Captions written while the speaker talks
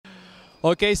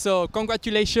Okay, so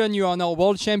congratulations, you are now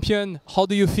world champion. How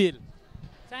do you feel?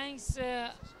 Thanks.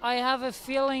 I have a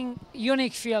feeling,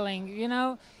 unique feeling. You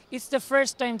know, it's the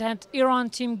first time that Iran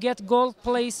team get gold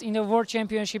place in the World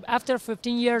Championship after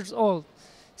 15 years old.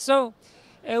 So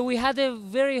we had a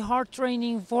very hard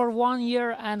training for 1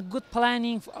 year and good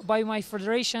planning by my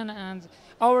federation and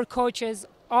our coaches.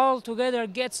 All together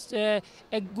gets a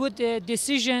good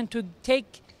decision to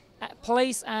take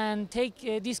place and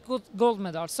take this good gold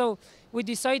medal. So we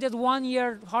decided 1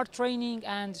 year hard training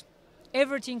and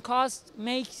everything cost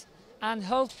makes and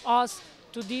help us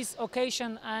to this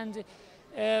occasion, and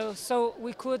so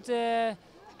we could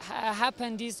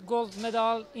happen this gold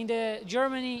medal in the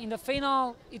Germany in the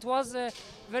final. It was a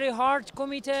very hard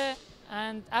Kumite,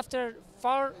 and after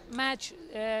 4 match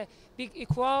big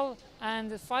equal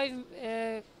and 5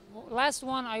 last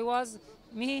one I was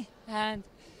me and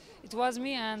it was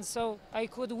me, and so I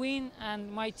could win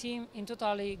and my team in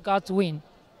totally got win.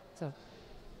 So.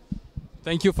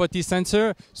 Thank you for this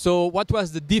answer. So what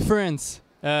was the difference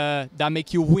that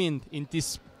make you win in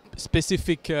this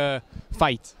specific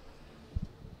fight?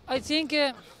 I think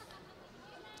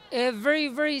very,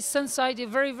 very sensitive,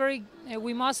 very,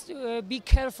 we must be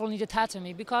careful in the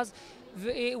tatami because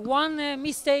one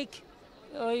mistake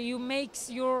you makes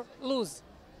you lose.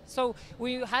 So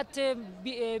we had to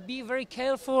be very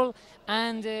careful,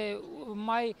 and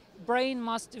my brain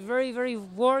must very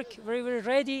work, very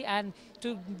ready, and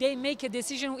they make a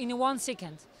decision in 1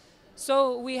 second.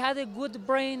 So we had a good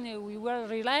brain. We were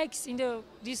relaxed in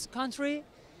this country,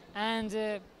 and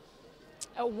 5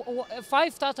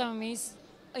 tatamis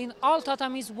in all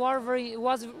tatamis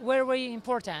was very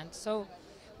important. So.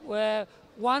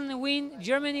 One win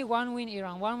Germany, one win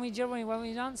Iran, one win Germany, one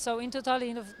win Iran. So in total,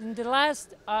 in the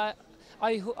last,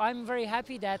 I'm very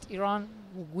happy that Iran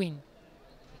win.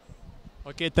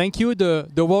 Okay, thank you.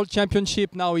 The World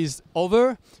Championship now is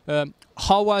over.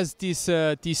 How was these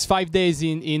 5 days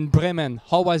in Bremen?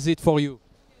 How was it for you?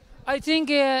 I think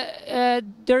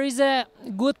there is a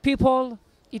good people.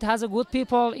 It has a good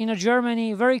people in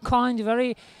Germany. Very kind,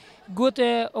 very good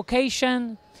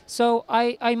occasion. So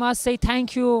I must say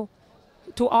thank you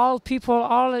to all people,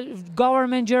 all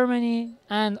government Germany,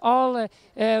 and all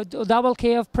double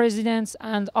KF presidents,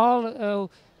 and all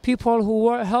people who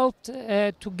were helped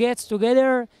to get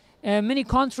together. Many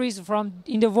countries from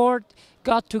in the world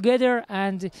got together,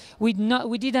 and we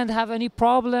didn't have any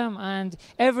problem, and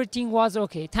everything was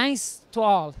okay. Thanks to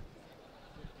all.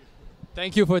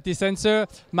 Thank you for this answer.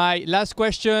 My last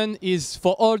question is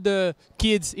for all the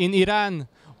kids in Iran.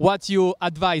 What's your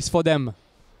advice for them?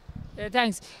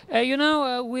 Thanks. You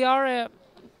know,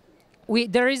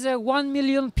 there is 1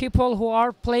 million people who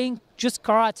are playing just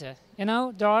karate. You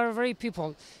know, there are very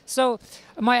people. So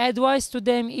my advice to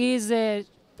them is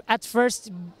at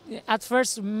first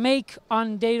make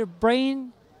on their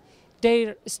brain,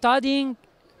 their studying,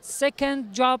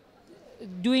 second job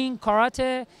doing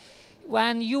karate.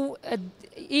 When you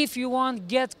if you want to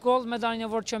get gold medal in a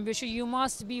world championship, you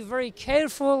must be very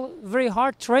careful, very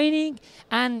hard training,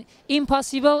 and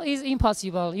impossible is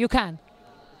impossible. You can.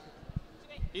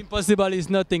 Impossible is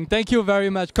nothing. Thank you very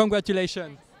much.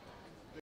 Congratulations.